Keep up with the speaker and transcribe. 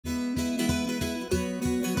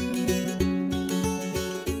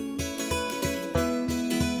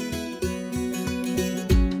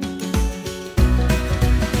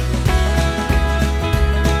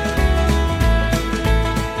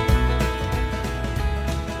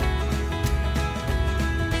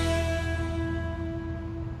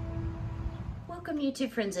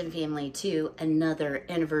YouTube friends and family, to another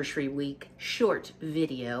anniversary week short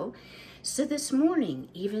video. So this morning,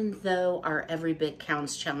 even though our Every Bit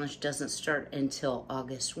Counts challenge doesn't start until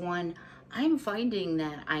August 1, I'm finding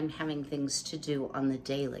that I'm having things to do on the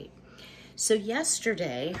daily. So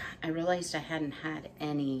yesterday, I realized I hadn't had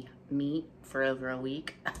any meat for over a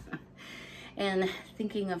week. And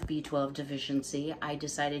thinking of B12 deficiency, I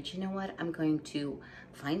decided, you know what, I'm going to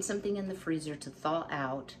find something in the freezer to thaw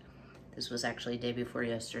out. This was actually day before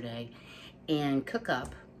yesterday, and cook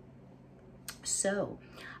up. So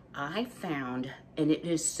I found, and it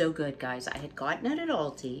is so good, guys. I had gotten it at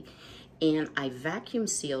Aldi, and I vacuum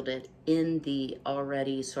sealed it in the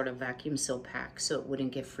already sort of vacuum seal pack so it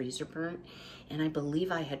wouldn't get freezer burnt. And I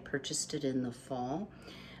believe I had purchased it in the fall,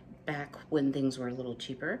 back when things were a little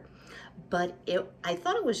cheaper. But I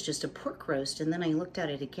thought it was just a pork roast, and then I looked at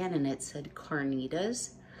it again and it said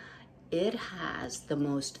carnitas. It has the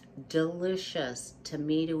most delicious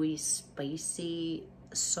tomatoey, spicy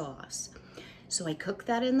sauce. So I cooked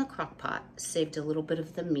that in the crock pot, saved a little bit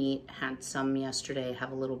of the meat, had some yesterday,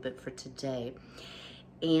 have a little bit for today.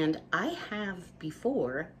 And I have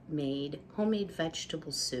before made homemade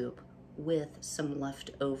vegetable soup with some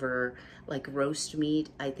leftover like roast meat.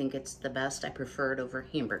 I think it's the best. I prefer it over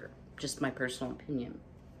hamburger, just my personal opinion.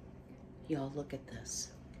 Y'all, look at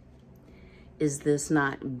this. Is this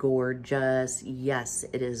not gorgeous? Yes,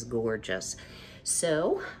 it is gorgeous.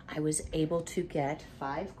 So I was able to get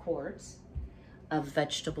 5 quarts of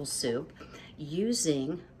vegetable soup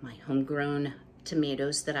using my homegrown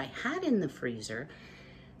tomatoes that I had in the freezer,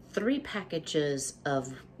 3 packages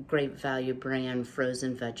of Great Value brand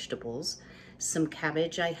frozen vegetables, some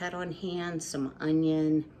cabbage I had on hand, some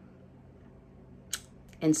onion,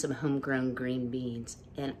 and some homegrown green beans.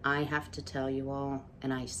 And I have to tell you all,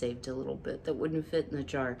 and I saved a little bit that wouldn't fit in the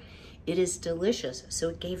jar. It is delicious. So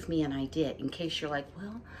it gave me an idea in case you're like,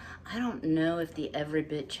 well, I don't know if the Every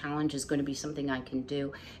Bit challenge is going to be something I can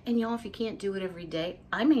do. And y'all, if you can't do it every day,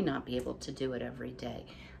 I may not be able to do it every day.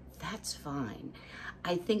 That's fine.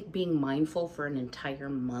 I think being mindful for an entire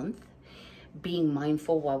month, being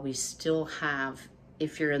mindful while we still have,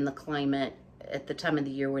 if you're in the climate at the time of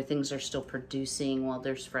the year where things are still producing while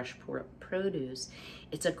there's fresh produce,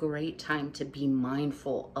 it's a great time to be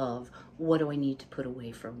mindful of what do I need to put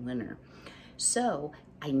away for winter. So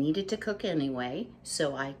I needed to cook anyway,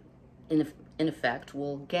 so I, in effect,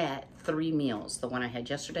 will get 3 meals. The one I had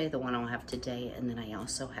yesterday, the one I'll have today, and then I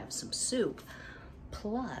also have some soup,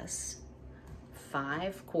 plus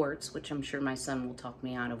 5 quarts, which I'm sure my son will talk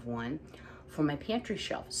me out of one, for my pantry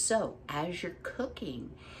shelf. So as you're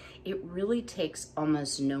cooking, it really takes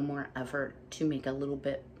almost no more effort to make a little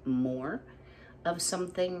bit more of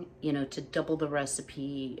something, you know, to double the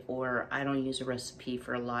recipe, or I don't use a recipe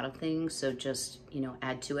for a lot of things, so just, you know,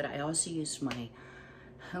 add to it. I also used my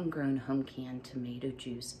homegrown home canned tomato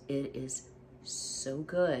juice. It is so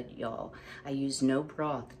good, y'all. I use no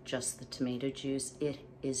broth, just the tomato juice. It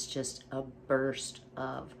is just a burst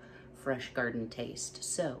of fresh garden taste.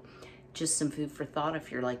 So just some food for thought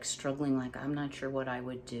if you're like struggling, like I'm not sure what I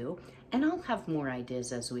would do, and I'll have more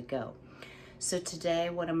ideas as we go. So today,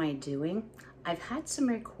 what am I doing? I've had some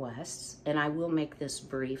requests, and I will make this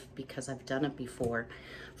brief because I've done it before,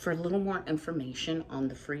 for a little more information on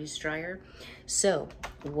the freeze dryer. So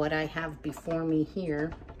what I have before me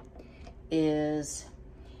here is,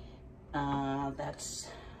 well,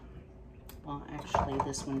 actually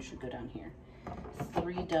this one should go down here.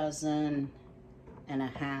 3 dozen and a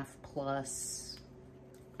half plus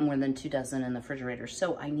more than 2 dozen in the refrigerator.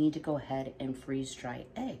 So I need to go ahead and freeze dry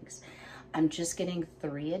eggs. I'm just getting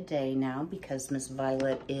 3 a day now because Miss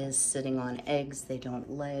Violet is sitting on eggs. They don't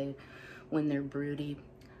lay when they're broody.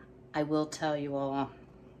 I will tell you all,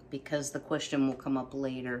 because the question will come up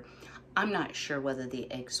later, I'm not sure whether the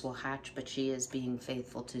eggs will hatch, but she is being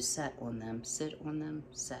faithful to set on them. Sit on them?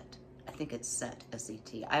 Set. I think it's set,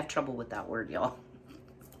 S-E-T. I have trouble with that word, y'all.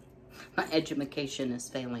 My education is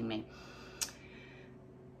failing me.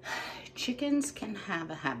 Chickens can have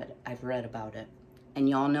a habit. I've read about it. And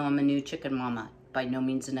y'all know I'm a new chicken mama. By no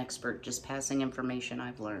means an expert, just passing information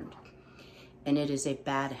I've learned. And it is a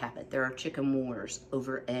bad habit. There are chicken wars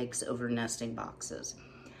over eggs, over nesting boxes.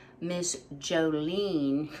 Miss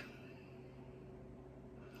Jolene,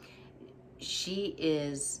 she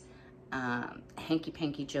is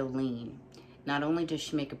hanky-panky Jolene. Not only does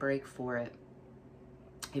she make a break for it,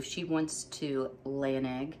 if she wants to lay an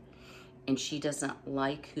egg and she doesn't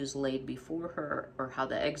like who's laid before her or how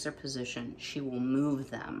the eggs are positioned, she will move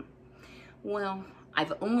them. Well,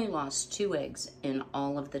 I've only lost 2 eggs in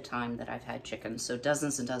all of the time that I've had chickens. So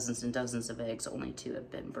dozens and dozens and dozens of eggs, only 2 have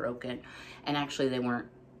been broken. And actually they weren't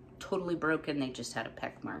totally broken. They just had a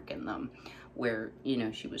peck mark in them where, you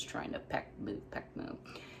know, she was trying to peck move.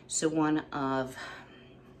 So one of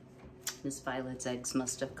Miss Violet's eggs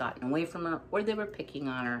must have gotten away from her, or they were picking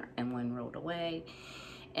on her, and one rolled away.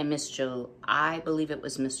 And I believe it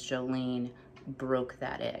was Miss Jolene, broke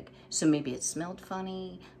that egg. So maybe it smelled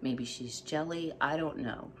funny, maybe she's jelly, I don't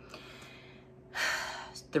know.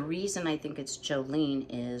 The reason I think it's Jolene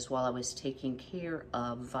is while I was taking care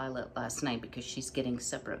of Violet last night, because she's getting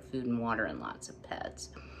separate food and water and lots of pets,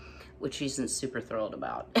 which she isn't super thrilled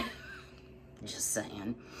about. Just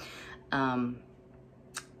saying.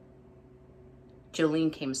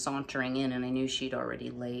 Jolene came sauntering in, and I knew she'd already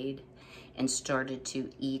laid and started to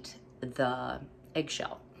eat the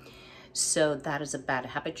eggshell. So that is a bad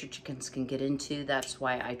habit your chickens can get into. That's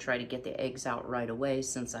why I try to get the eggs out right away,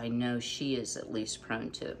 since I know she is at least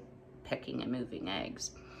prone to pecking and moving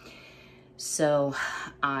eggs. So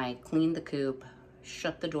I cleaned the coop,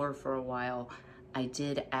 shut the door for a while. I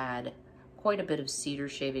did add quite a bit of cedar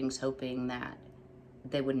shavings, hoping that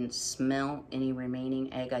they wouldn't smell any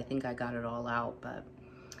remaining egg. I think I got it all out,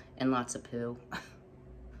 and lots of poo.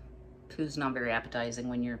 Poo's not very appetizing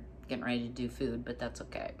when you're getting ready to do food, but that's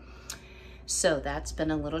okay. So that's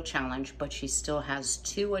been a little challenge, but she still has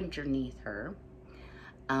 2 underneath her.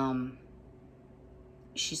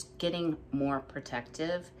 She's getting more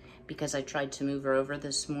protective because I tried to move her over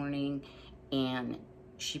this morning and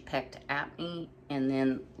she pecked at me, and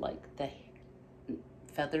then like the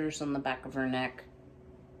feathers on the back of her neck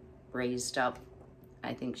raised up.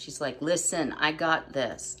 I think she's like, listen, I got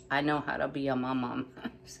this. I know how to be a mom.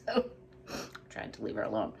 So I tried to leave her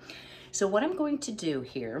alone. So what I'm going to do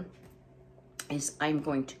here is I'm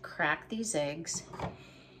going to crack these eggs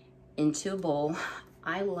into a bowl.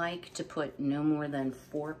 I like to put no more than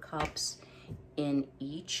 4 cups in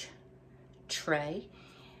each tray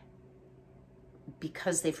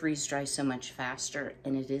because they freeze dry so much faster,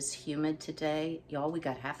 and it is humid today. Y'all, we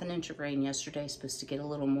got ½ inch of rain yesterday, supposed to get a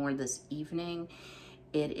little more this evening.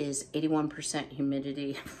 It is 81%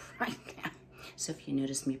 humidity right now. So if you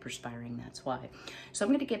notice me perspiring, that's why. So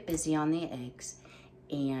I'm gonna get busy on the eggs,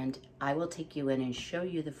 and I will take you in and show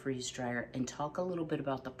you the freeze dryer and talk a little bit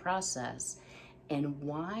about the process and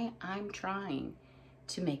why I'm trying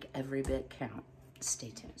to make every bit count. Stay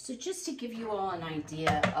tuned. So just to give you all an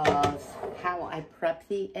idea of how I prep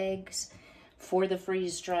the eggs for the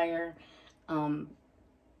freeze dryer,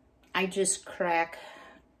 I just crack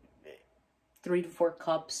 3 to 4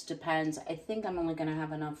 cups, depends. I think I'm only gonna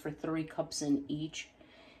have enough for 3 cups in each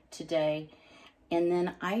today. And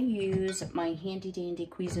then I use my handy dandy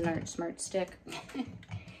Cuisinart Smart Stick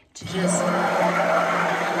to just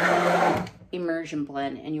immersion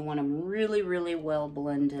blend. And you want them really, really well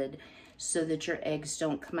blended so that your eggs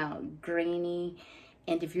don't come out grainy.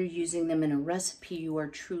 And if you're using them in a recipe, you are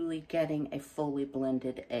truly getting a fully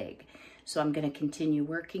blended egg. So I'm gonna continue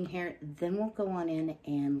working here. Then we'll go on in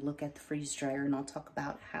and look at the freeze dryer, and I'll talk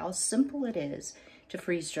about how simple it is to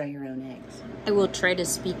freeze dry your own eggs. I will try to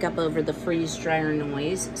speak up over the freeze dryer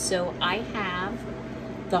noise. So I have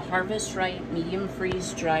the Harvest Right medium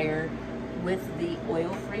freeze dryer with the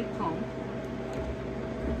oil-free pump.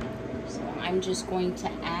 So I'm just going to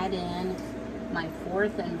add in my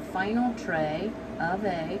 4th and final tray of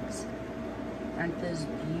eggs. Aren't those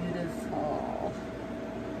beautiful?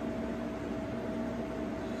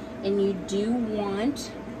 And you do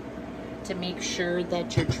want to make sure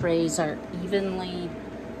that your trays are evenly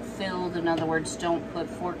filled. In other words, don't put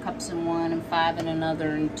 4 cups in one and 5 in another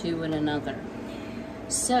and 2 in another.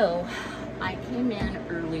 So I came in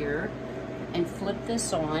earlier and flipped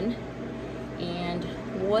this on, and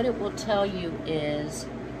what it will tell you is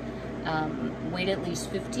wait at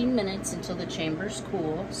least 15 minutes until the chamber's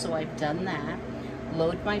cool. So I've done that.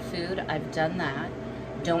 Load my food, I've done that.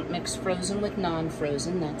 Don't mix frozen with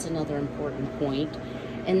non-frozen, that's another important point.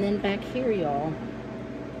 And then back here, y'all,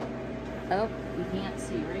 oh, you can't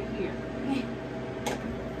see right here,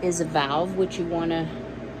 is a valve which you want to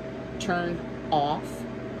turn off,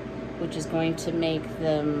 which is going to make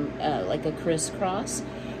them like a crisscross.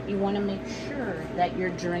 You want to make sure that your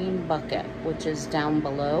drain bucket, which is down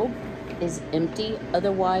below, is empty.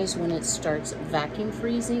 Otherwise, when it starts vacuum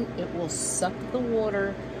freezing, it will suck the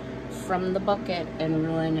water from the bucket and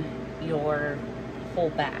ruin your whole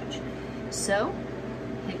batch. So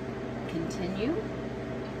hit continue,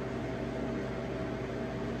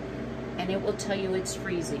 and it will tell you it's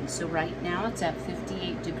freezing. So right now it's at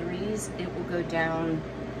 58 degrees. It will go down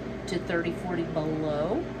to 30, 40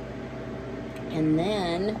 below. And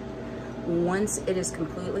then once it is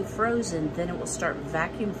completely frozen, then it will start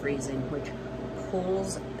vacuum freezing, which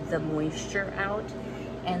pulls the moisture out,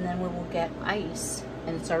 and then we will get ice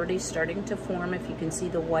and it's already starting to form. If you can see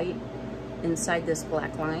the white inside this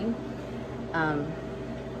black line,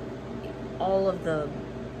 all of the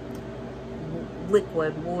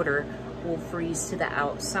liquid water will freeze to the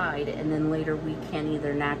outside, and then later we can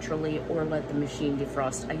either naturally or let the machine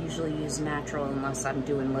defrost. I usually use natural unless I'm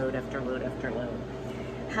doing load after load after load.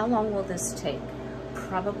 How long will this take?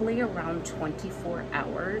 Probably around 24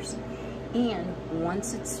 hours. And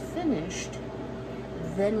once it's finished,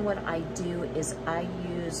 then what I do is I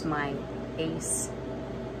use my Ace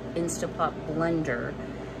Instapot blender,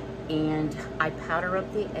 and I powder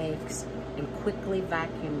up the eggs and quickly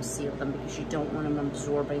vacuum seal them because you don't want them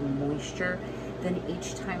absorbing moisture. Then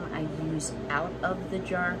each time I use out of the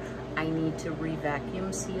jar, I need to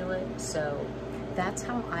re-vacuum seal it. So that's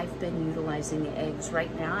how I've been utilizing the eggs.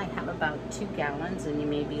 Right now I have about 2 gallons, and you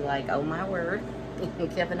may be like, oh my word, you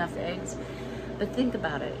have enough eggs. But think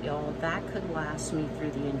about it, y'all, that could last me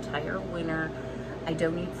through the entire winter. I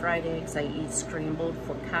don't eat fried eggs, I eat scrambled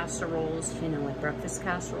for casseroles, you know, like breakfast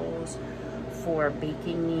casseroles, for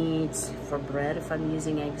baking needs, for bread if I'm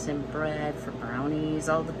using eggs in bread, for brownies,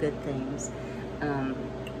 all the good things.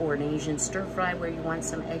 Or an Asian stir fry where you want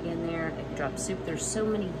some egg in there, egg drop soup. There's so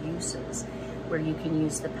many uses where you can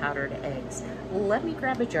use the powdered eggs. Let me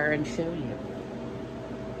grab a jar and show you.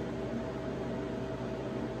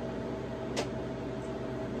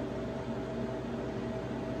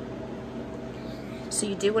 So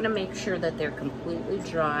you do want to make sure that they're completely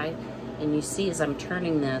dry, and you see as I'm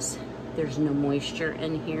turning this, there's no moisture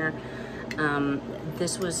in here.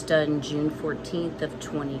 This was done June 14th of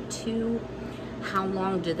 22. How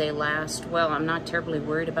long do they last? Well, I'm not terribly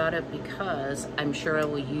worried about it because I'm sure I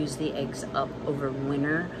will use the eggs up over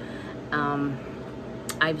winter.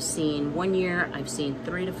 I've seen 1 year, I've seen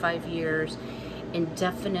 3 to 5 years, and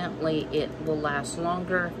definitely it will last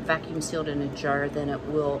longer vacuum sealed in a jar than it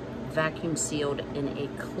will vacuum sealed in a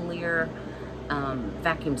clear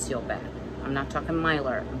vacuum seal bag. I'm not talking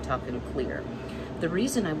Mylar, I'm talking clear. The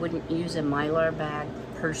reason I wouldn't use a Mylar bag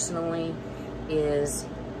personally is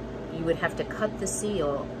you would have to cut the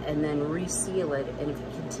seal and then reseal it, and if you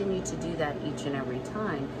continue to do that each and every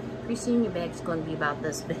time, pretty soon your bag's going to be about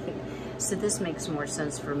this big. So this makes more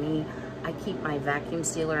sense for me. I keep my vacuum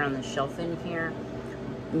sealer on the shelf in here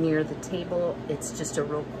near the table. It's just a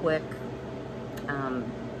real quick,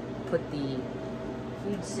 put the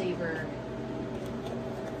Food Saver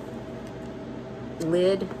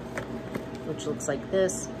lid, which looks like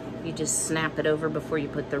this. You just snap it over before you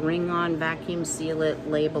put the ring on, vacuum seal it,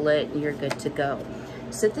 label it, and you're good to go.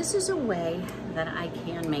 So this is a way that I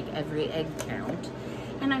can make every egg count.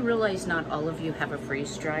 And I realize not all of you have a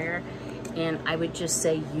freeze dryer, and I would just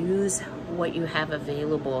say use what you have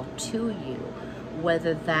available to you,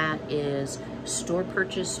 whether that is store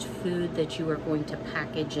purchased food that you are going to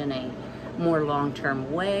package in a more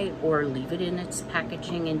long-term way, or leave it in its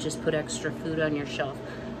packaging and just put extra food on your shelf.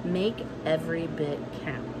 Make every bit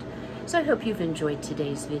count. So I hope you've enjoyed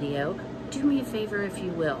today's video. Do me a favor if you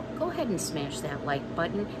will. Go ahead and smash that like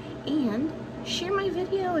button and share my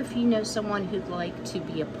video if you know someone who'd like to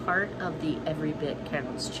be a part of the Every Bit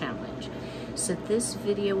Counts challenge. So this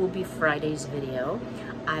video will be Friday's video.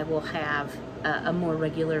 I will have a more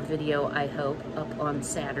regular video, I hope, up on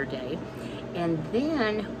Saturday. And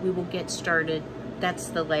then we will get started. That's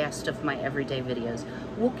the last of my everyday videos.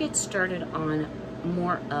 We'll get started on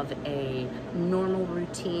more of a normal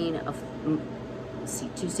routine of,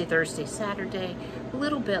 Tuesday, Thursday, Saturday, a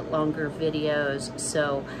little bit longer videos.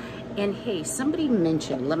 So, and hey, somebody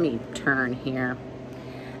mentioned, let me turn here,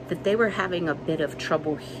 that they were having a bit of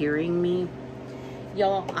trouble hearing me.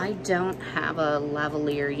 Y'all, I don't have a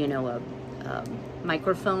lavalier, you know, a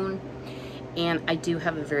microphone, and I do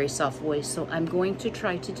have a very soft voice, so I'm going to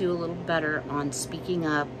try to do a little better on speaking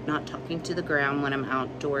up, not talking to the ground when I'm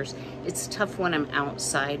outdoors. It's tough when I'm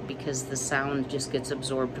outside because the sound just gets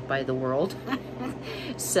absorbed by the world.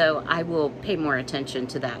 So I will pay more attention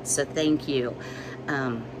to that. So thank you,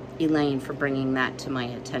 Elaine, for bringing that to my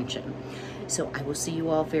attention. So I will see you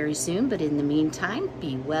all very soon, but in the meantime,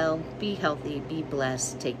 be well, be healthy, be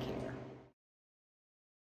blessed, take care.